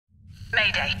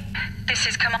Mayday. This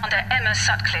is Commander Emma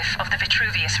Sutcliffe of the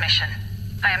Vitruvius mission.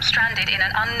 I am stranded in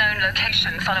an unknown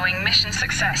location following mission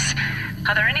success.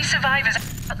 Are there any survivors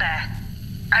out there?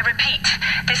 I repeat,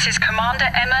 this is Commander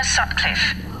Emma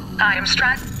Sutcliffe. I am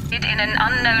stranded in an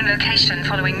unknown location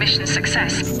following mission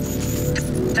success.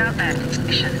 Out there,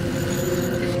 mission.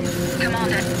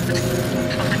 Commander of the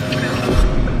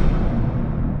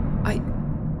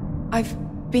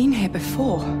I've been here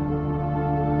before.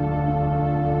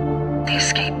 The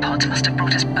escape pods must have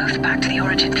brought us both back to the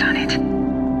origin planet.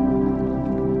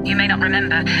 You may not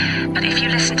remember, but if you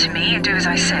listen to me and do as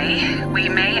I say, we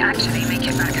may actually make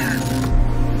it back home.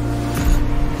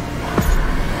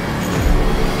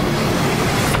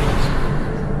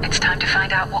 It's time to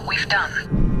find out what we've done.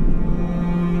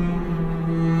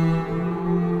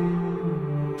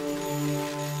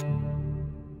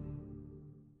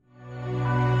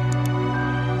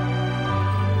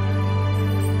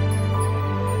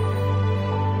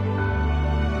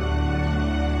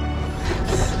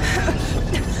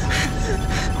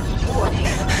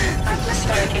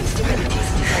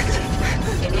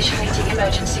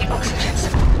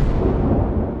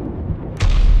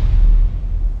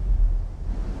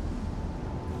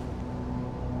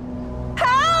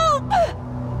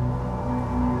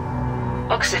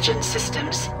 Oxygen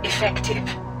systems effective.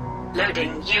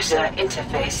 Loading user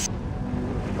interface.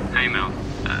 Hey Mel,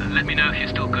 let me know if you're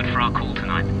still good for our call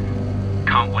tonight.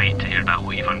 Can't wait to hear about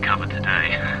what you've uncovered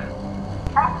today.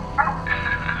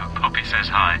 Poppy says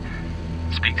hi.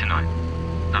 Speak tonight.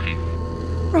 Love you.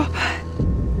 Rob.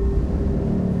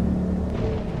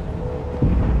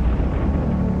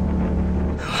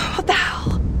 What the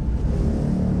hell?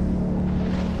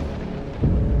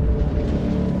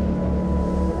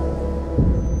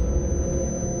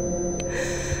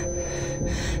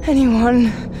 Anyone,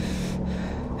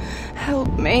 help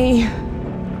me.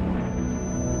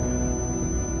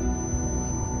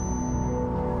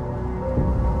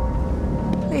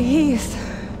 Please.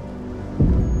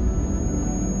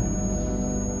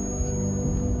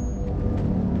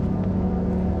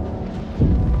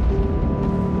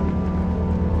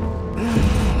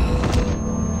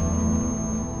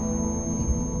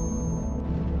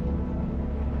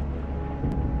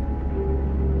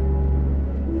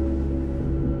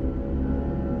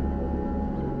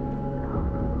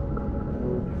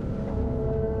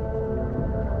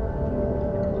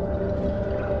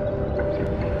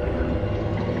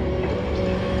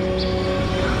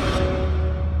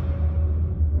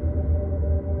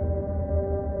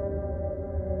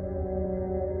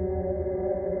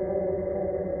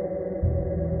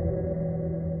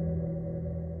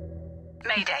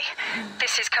 Mayday.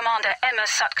 This is Commander Emma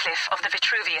Sutcliffe of the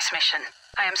Vitruvius mission.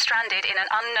 I am stranded in an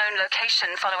unknown location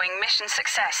following mission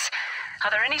success.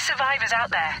 Are there any survivors out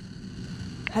there?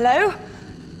 Hello?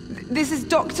 This is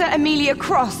Dr. Amelia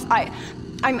Cross.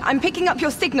 I'm picking up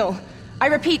your signal. I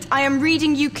repeat, I am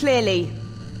reading you clearly.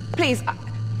 Please,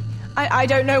 I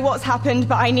don't know what's happened,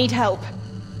 but I need help.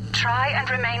 Try and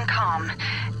remain calm.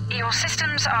 Your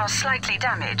systems are slightly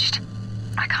damaged.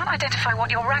 I can't identify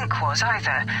what your rank was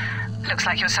either. Looks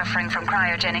like you're suffering from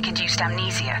cryogenic-induced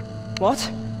amnesia. What?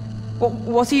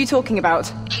 What are you talking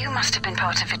about? You must have been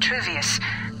part of Vitruvius,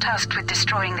 tasked with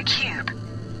destroying the cube.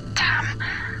 Damn.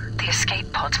 The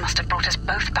escape pods must have brought us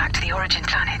both back to the origin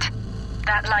planet.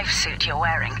 That life suit you're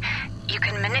wearing, you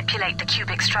can manipulate the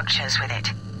cubic structures with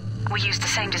it. We used the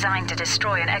same design to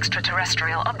destroy an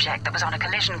extraterrestrial object that was on a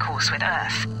collision course with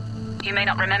Earth. You may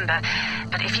not remember,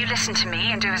 but if you listen to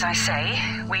me and do as I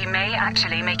say, we may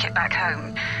actually make it back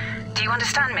home. Do you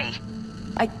understand me?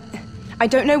 I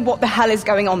don't know what the hell is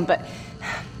going on, but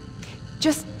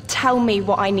just tell me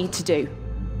what I need to do.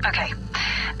 Okay.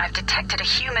 I've detected a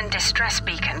human distress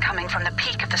beacon coming from the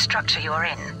peak of the structure you're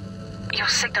in. Your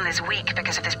signal is weak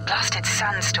because of this blasted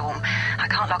sandstorm. I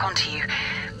can't log on to you.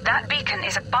 That beacon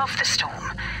is above the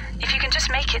storm. If you can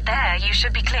just make it there, you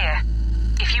should be clear.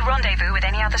 If you rendezvous with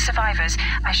any other survivors,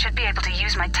 I should be able to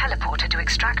use my teleporter to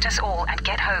extract us all and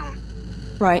get home.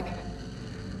 Right.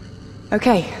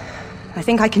 Okay. I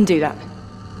think I can do that.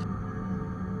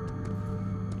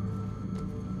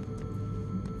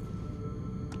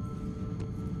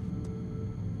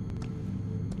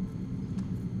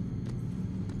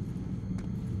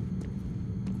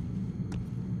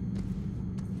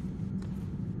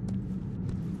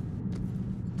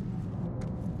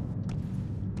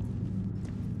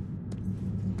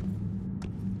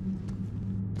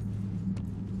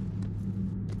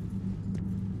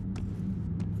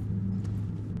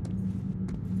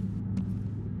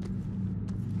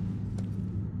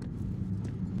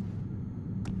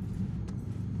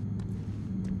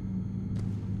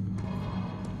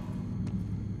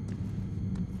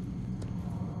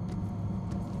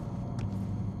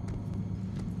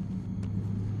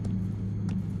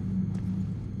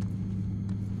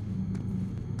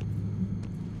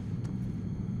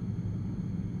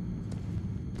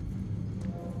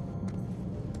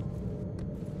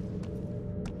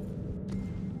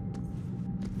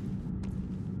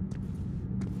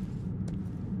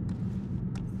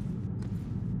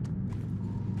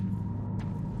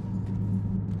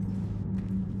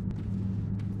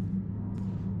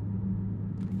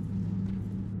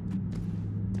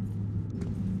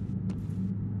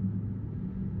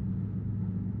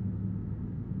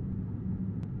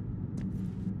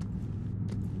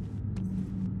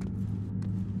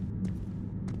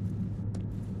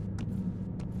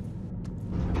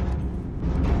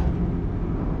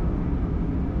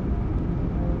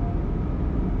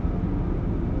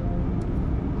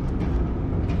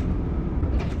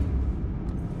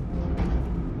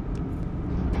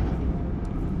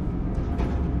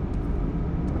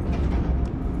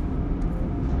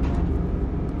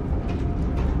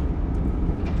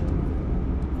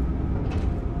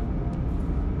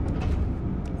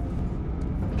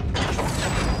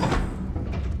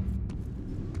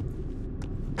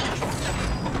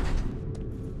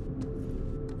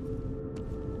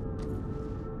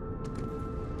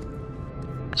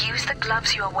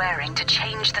 gloves you are wearing to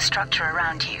change the structure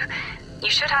around you. You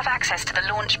should have access to the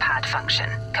launch pad function,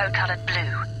 code-colored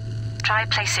blue. Try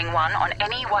placing one on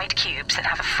any white cubes that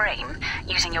have a frame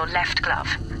using your left glove,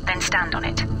 then stand on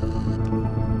it.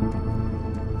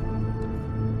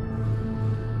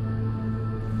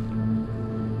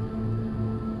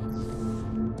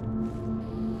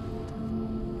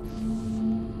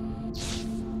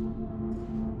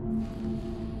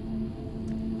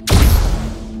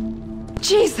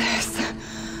 Jesus!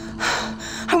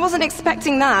 I wasn't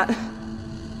expecting that.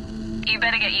 You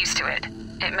better get used to it.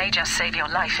 It may just save your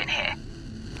life in here.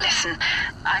 Listen,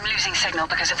 I'm losing signal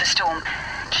because of the storm.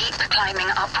 Keep climbing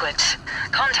upwards.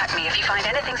 Contact me if you find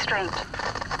anything strange.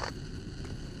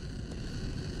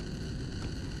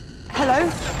 Hello?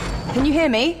 Can you hear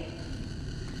me?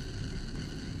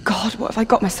 God, what have I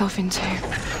got myself into?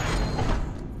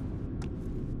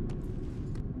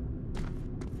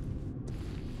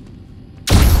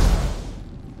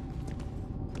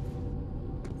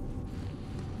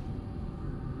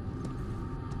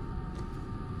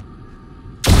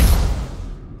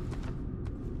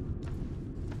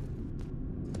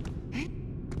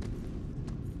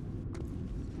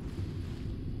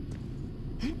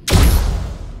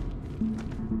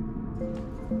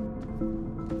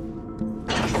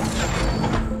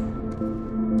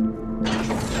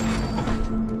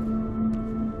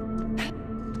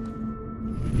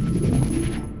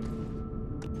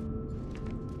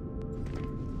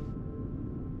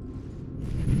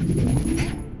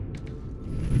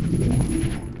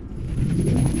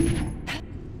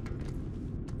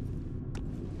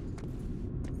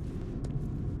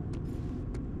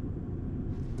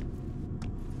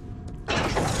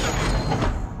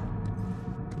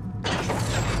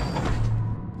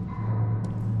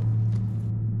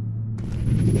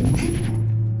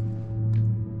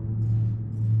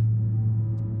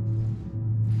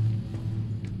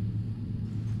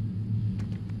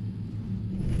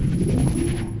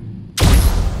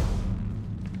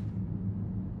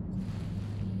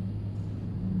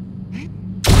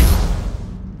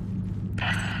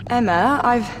 Emma,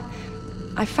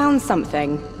 I found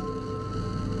something.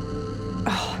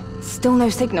 Oh, still no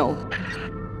signal.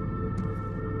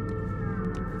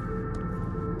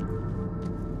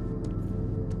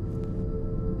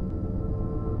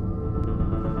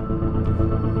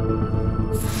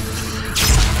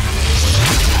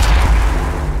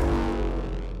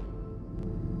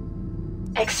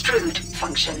 Extrude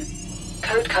function.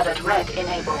 Code-colored red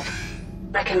enabled.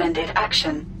 Recommended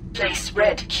action. Place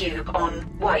red cube on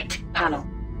white panel.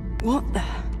 What the...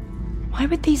 Why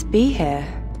would these be here?